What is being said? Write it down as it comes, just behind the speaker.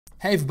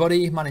Hey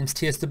everybody, my name's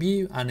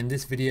TSW and in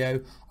this video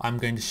I'm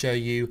going to show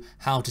you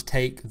how to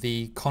take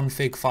the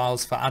config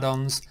files for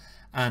add-ons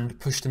and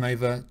push them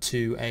over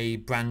to a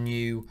brand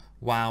new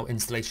WoW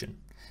installation.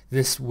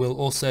 This will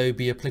also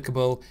be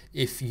applicable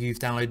if you've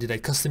downloaded a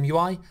custom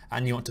UI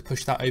and you want to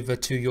push that over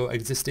to your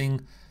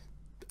existing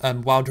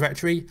WoW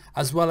directory,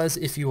 as well as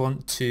if you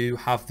want to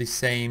have the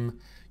same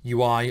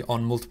UI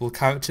on multiple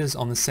characters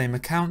on the same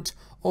account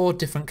or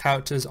different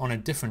characters on a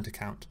different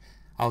account.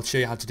 I'll show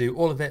you how to do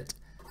all of it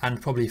and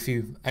probably a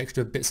few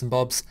extra bits and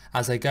bobs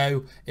as I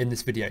go in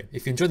this video.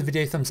 If you enjoyed the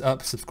video, thumbs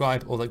up,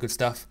 subscribe, all that good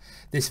stuff.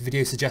 This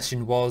video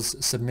suggestion was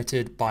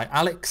submitted by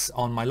Alex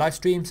on my live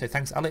stream, so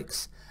thanks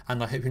Alex,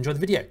 and I hope you enjoy the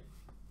video.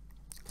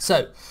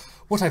 So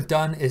what I've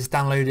done is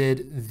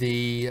downloaded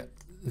the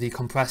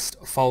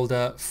compressed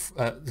folder,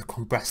 the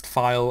compressed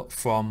file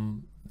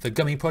from the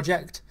Gummy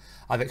project.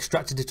 I've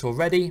extracted it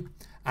already,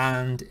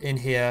 and in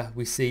here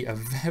we see a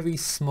very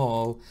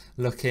small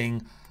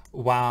looking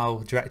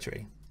WoW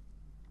directory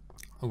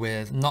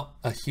with not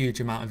a huge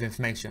amount of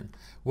information,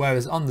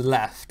 whereas on the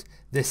left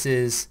this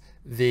is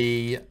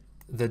the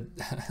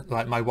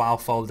like my WoW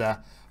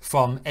folder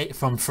from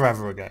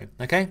forever ago.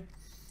 Okay,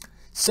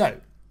 so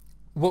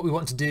what we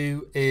want to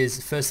do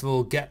is first of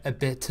all get a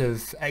bit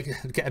of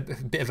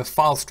a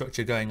file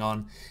structure going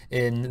on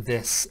in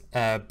this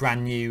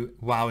brand new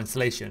WoW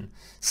installation.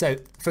 So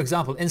for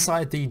example,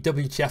 inside the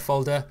WTF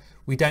folder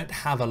we don't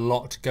have a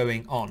lot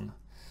going on.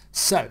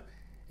 So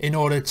in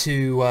order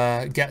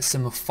to get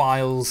some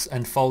files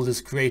and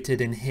folders created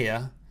in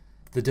here,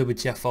 the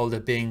WTF folder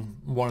being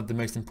one of the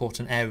most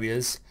important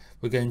areas,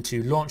 we're going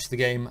to launch the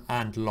game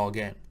and log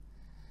in.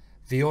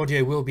 The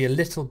audio will be a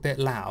little bit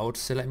loud,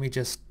 so let me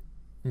just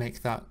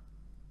make that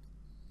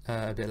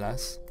a bit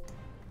less.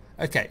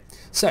 Okay,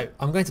 so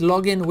I'm going to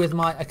log in with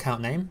my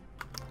account name,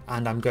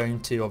 and I'm going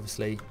to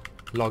obviously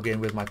log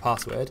in with my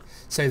password.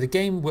 So the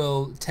game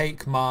will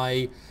take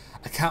my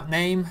account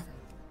name.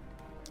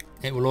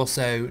 It will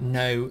also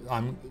know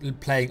I'm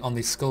playing on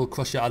the Skull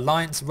Crusher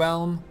Alliance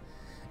realm.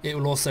 It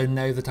will also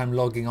know that I'm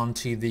logging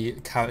onto the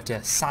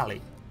character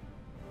Sally.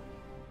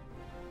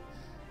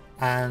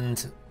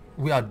 And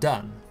we are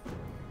done.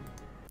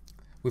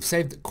 We've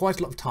saved quite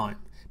a lot of time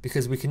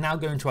because we can now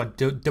go into our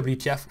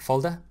WTF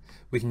folder.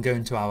 We can go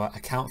into our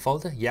account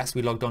folder. Yes,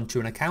 we logged on to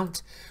an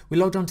account. We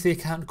logged on to the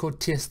account called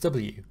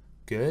TSW.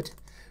 Good.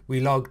 We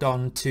logged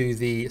on to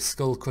the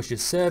Skull Crusher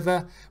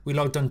server. We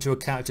logged on to a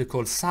character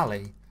called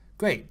Sally.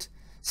 Great.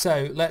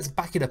 So let's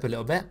back it up a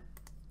little bit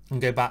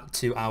and go back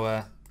to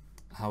our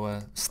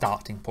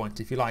starting point,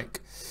 if you like.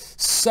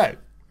 So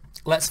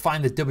let's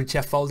find the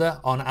WTF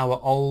folder on our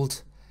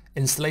old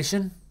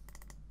installation,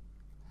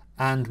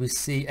 and we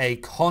see a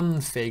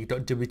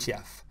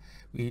config.wtf.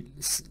 We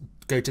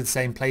go to the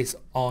same place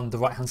on the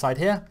right hand side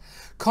here,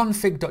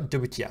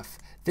 config.wtf.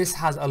 This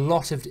has a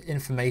lot of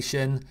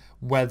information,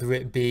 whether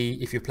it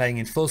be if you're playing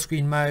in full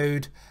screen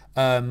mode,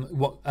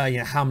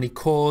 how many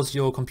cores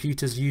your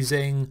computer's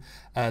using,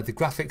 the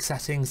graphics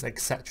settings,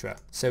 etc.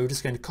 So we're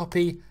just going to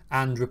copy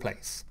and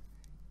replace.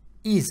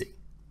 Easy.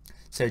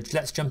 So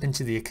let's jump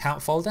into the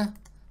account folder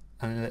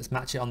and let's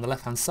match it on the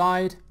left hand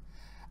side.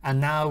 And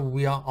now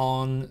we are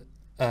on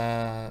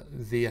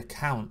the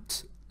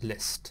account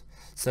list.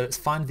 So let's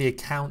find the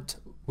account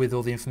with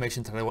all the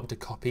information that I want to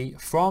copy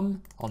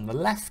from on the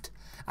left,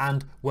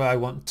 and where I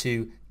want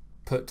to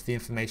put the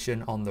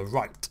information on the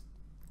right.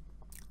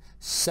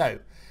 So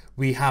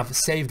we have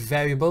saved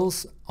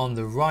variables on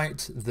the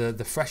right, the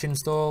fresh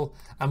install,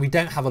 and we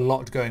don't have a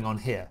lot going on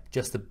here,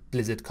 just the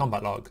Blizzard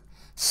combat log.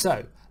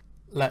 So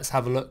let's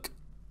have a look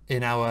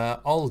in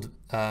our old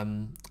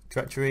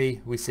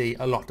directory. We see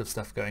a lot of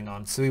stuff going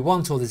on. So we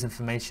want all this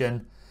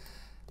information.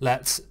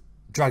 Let's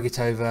drag it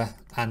over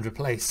and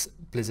replace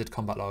Blizzard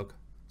combat log.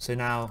 So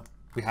now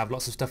we have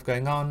lots of stuff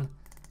going on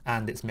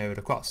and it's mirrored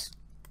across.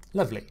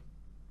 Lovely.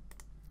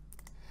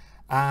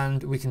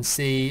 And we can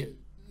see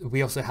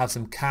we also have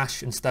some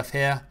cache and stuff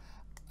here.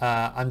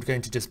 I'm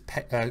going to just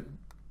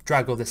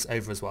drag all this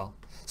over as well.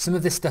 Some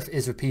of this stuff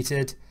is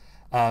repeated,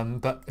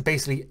 but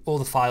basically all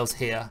the files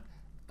here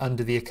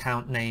under the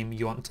account name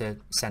you want to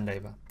send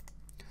over.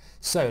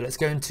 So let's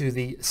go into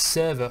the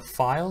server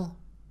file,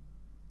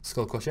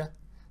 Skull Crusher,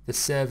 the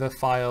server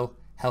file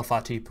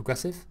Hellfire 2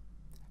 Progressive.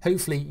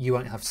 Hopefully you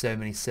won't have so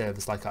many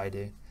servers like I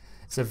do.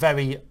 It's a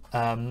very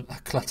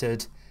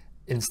cluttered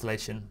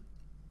installation.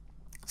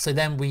 So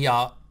then we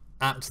are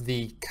at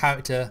the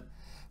character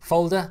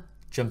folder,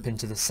 jump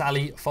into the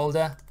Sally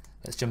folder,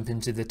 let's jump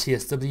into the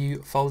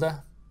TSW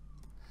folder,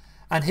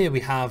 and here we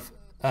have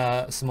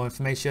some more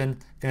information.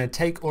 Going to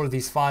take all of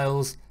these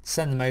files,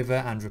 send them over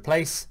and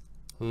replace.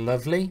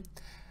 Lovely.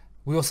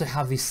 We also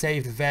have the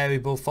saved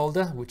variable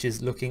folder, which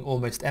is looking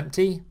almost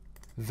empty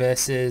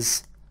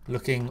versus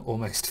looking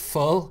almost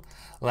full.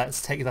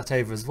 Let's take that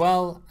over as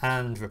well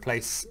and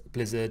replace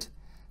Blizzard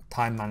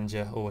Time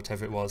Manager or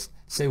whatever it was.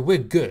 So we're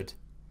good.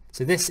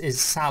 So this is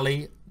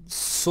Sally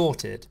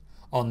sorted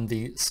on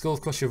the Skull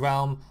Crusher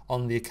realm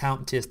on the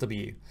account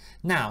TSW.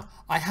 Now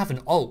I have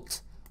an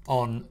alt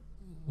on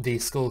the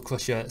Skull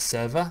Crusher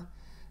server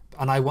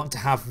and I want to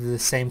have the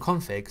same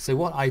config. So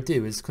what I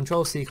do is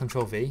Control C,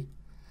 Control V,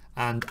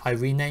 and I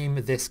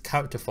rename this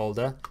character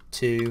folder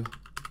to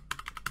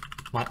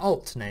my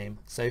alt name.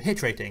 So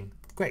hit rating,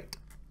 great.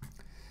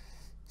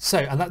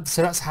 So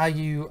that's how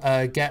you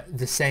get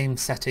the same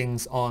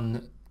settings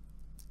on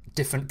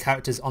different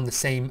characters on the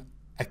same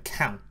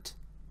account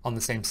on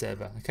the same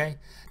server. Okay.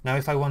 Now,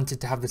 if I wanted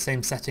to have the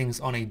same settings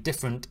on a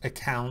different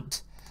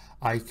account,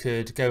 I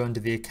could go under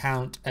the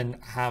account and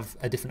have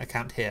a different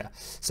account here.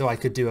 So I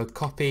could do a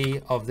copy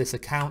of this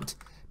account,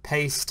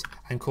 paste,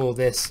 and call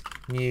this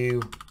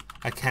new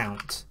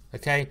account.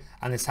 Okay,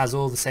 and this has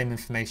all the same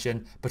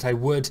information, but I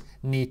would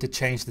need to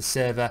change the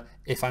server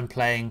if I'm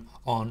playing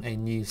on a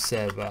new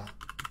server.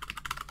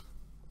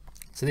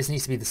 So this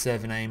needs to be the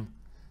server name.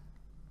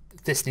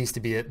 This needs to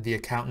be the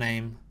account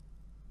name.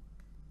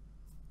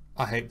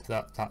 I hope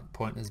that that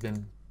point has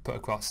been put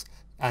across.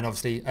 And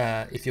obviously,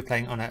 if you're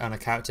playing on a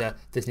character,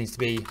 this needs to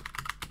be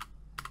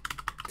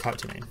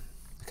character name.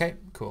 Okay,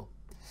 cool.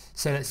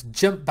 So let's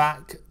jump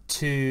back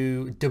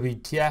to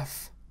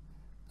WTF.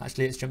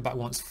 Actually, let's jump back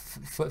once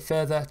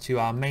further to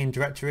our main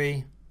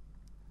directory.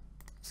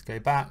 Let's go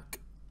back.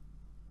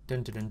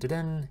 Dun, dun, dun, dun,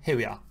 dun. Here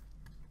we are.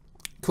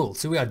 Cool.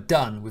 So we are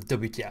done with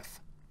WTF.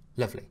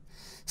 Lovely.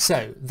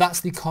 So that's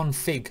the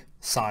config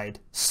side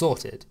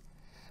sorted,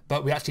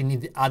 but we actually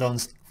need the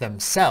add-ons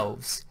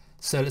themselves.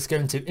 So let's go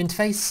into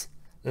interface.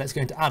 Let's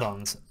go into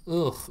add-ons.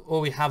 Ugh,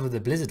 all we have are the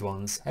Blizzard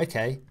ones.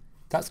 Okay,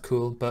 that's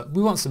cool, but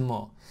we want some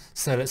more.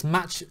 So let's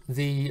match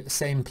the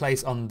same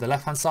place on the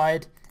left-hand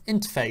side.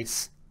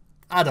 Interface,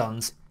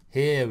 add-ons.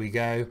 Here we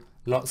go.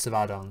 Lots of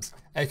add-ons.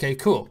 Okay,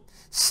 cool.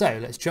 So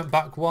let's jump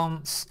back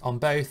once on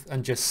both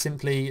and just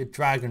simply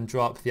drag and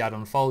drop the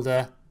add-on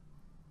folder.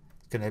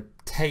 Going to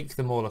take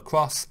them all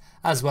across,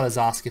 as well as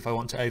ask if I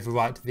want to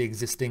overwrite the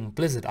existing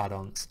Blizzard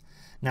add-ons.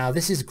 Now,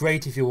 this is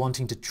great if you're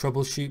wanting to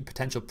troubleshoot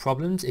potential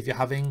problems. If you're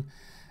having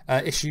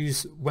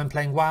issues when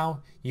playing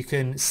WoW, you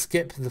can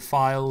skip the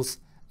files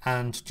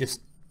and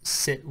just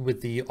sit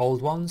with the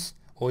old ones,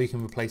 or you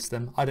can replace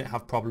them. I don't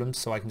have problems,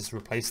 so I can just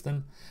replace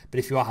them. But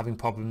if you are having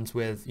problems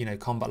with,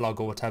 combat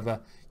log or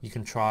whatever, you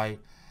can try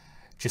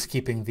just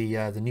keeping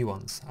the new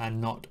ones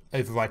and not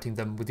overwriting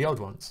them with the old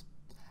ones.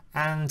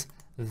 And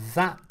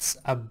that's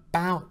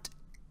about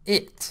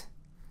it.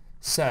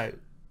 So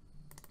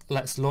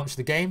let's launch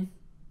the game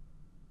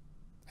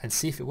and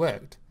see if it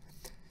worked.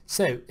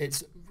 So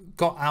it's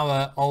got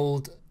our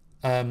old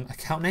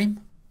account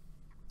name.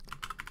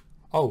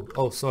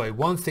 Oh, sorry.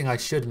 One thing I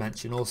should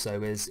mention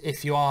also is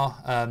if you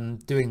are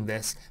doing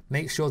this,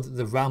 make sure that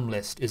the realm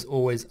list is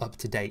always up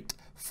to date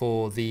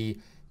for the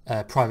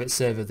private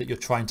server that you're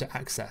trying to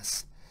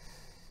access.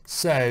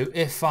 So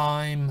if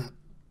I'm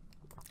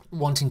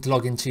wanting to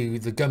log into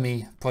the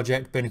Gummy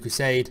project, Burning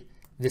Crusade,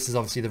 this is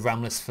obviously the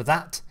realm list for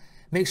that.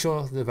 Make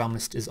sure the realm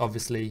list is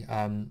obviously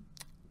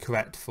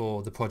correct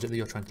for the project that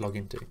you're trying to log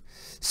into.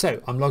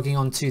 So I'm logging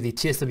on to the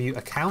TSW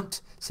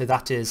account. So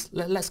that is,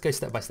 let's go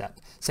step by step.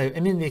 So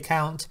I'm in the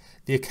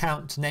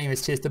account name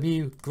is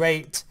TSW,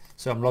 great.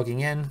 So I'm logging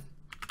in.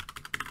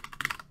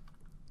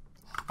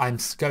 I'm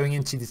going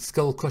into the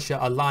Skull Crusher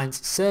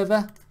Alliance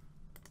server.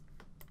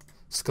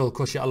 Skull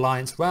Crusher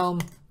Alliance realm,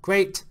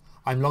 great.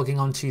 I'm logging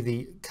on to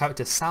the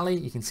character Sally.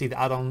 You can see the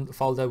add-on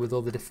folder with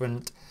all the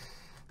different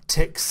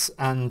ticks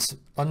and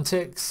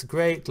unticks.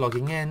 Great,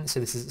 logging in. So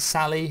this is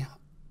Sally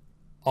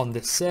on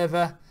this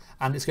server,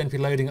 and it's going to be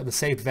loading up the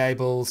saved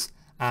variables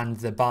and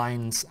the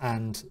binds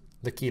and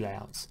the key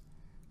layouts.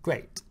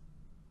 Great.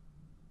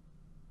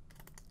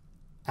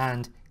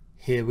 And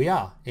here we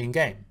are in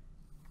game.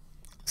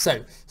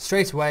 So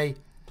straight away,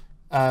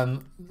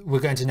 we're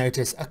going to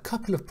notice a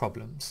couple of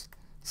problems.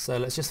 So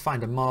let's just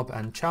find a mob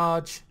and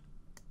charge.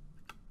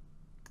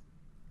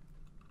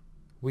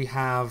 We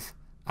have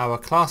our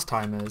class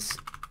timers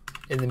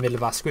in the middle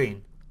of our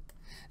screen.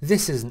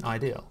 This isn't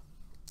ideal.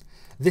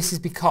 This is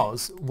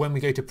because when we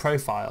go to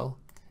profile,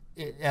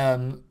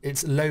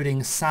 it's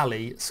loading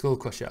Sally Skull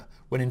Crusher,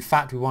 when in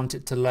fact we want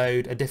it to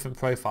load a different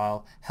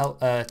profile,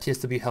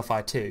 TSW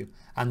Hellfire 2,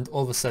 and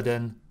all of a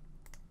sudden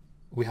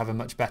we have a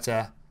much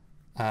better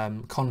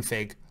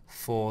config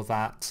for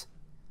that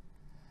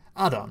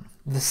add-on.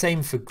 The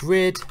same for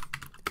grid,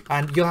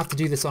 and you'll have to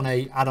do this on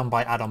a add-on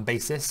by add-on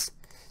basis.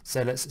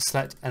 So let's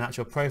select an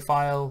actual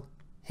profile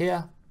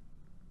here,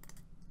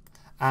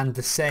 and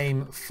the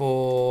same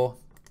for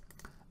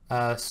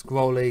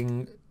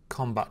scrolling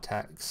combat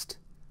text.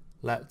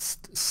 Let's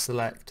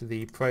select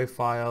the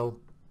profile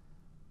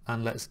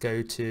and let's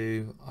go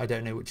to, I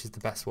don't know which is the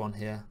best one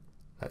here.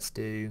 Let's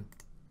do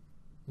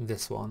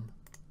this one.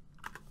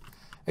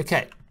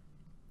 Okay,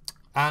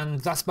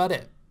 and that's about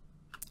it.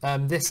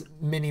 This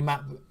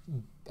mini-map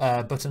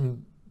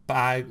button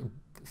bag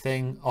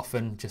thing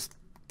often just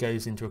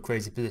goes into a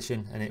crazy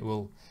position and it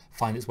will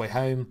find its way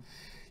home.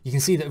 You can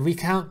see that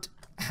recount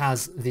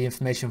has the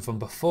information from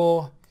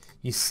before.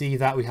 You see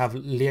that we have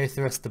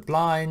Leotherus the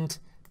Blind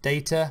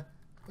data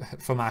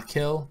from our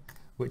kill,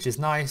 which is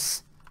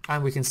nice,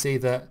 and we can see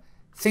that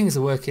things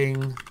are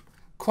working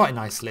quite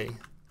nicely.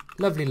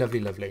 Lovely, lovely,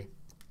 lovely.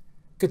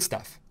 Good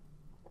stuff.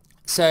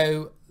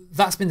 So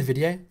that's been the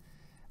video.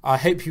 I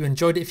hope you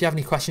enjoyed it. If you have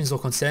any questions or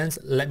concerns,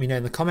 let me know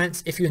in the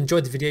comments. If you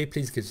enjoyed the video,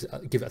 please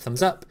give it a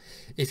thumbs up.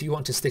 If you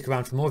want to stick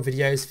around for more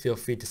videos, feel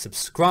free to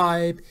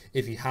subscribe.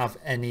 If you have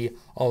any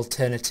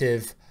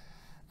alternative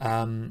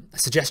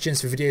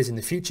suggestions for videos in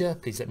the future,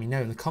 please let me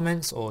know in the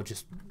comments, or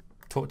just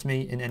talk to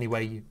me in any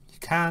way you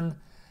can.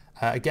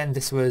 Again,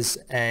 this was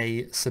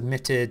a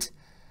submitted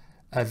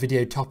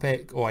video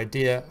topic or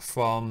idea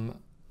from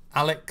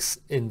Alex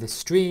in the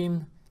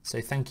stream,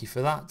 so thank you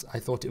for that. I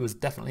thought it was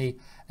definitely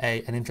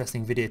an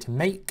interesting video to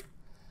make,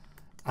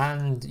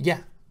 and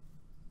yeah,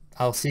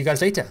 I'll see you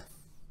guys later.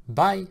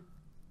 Bye.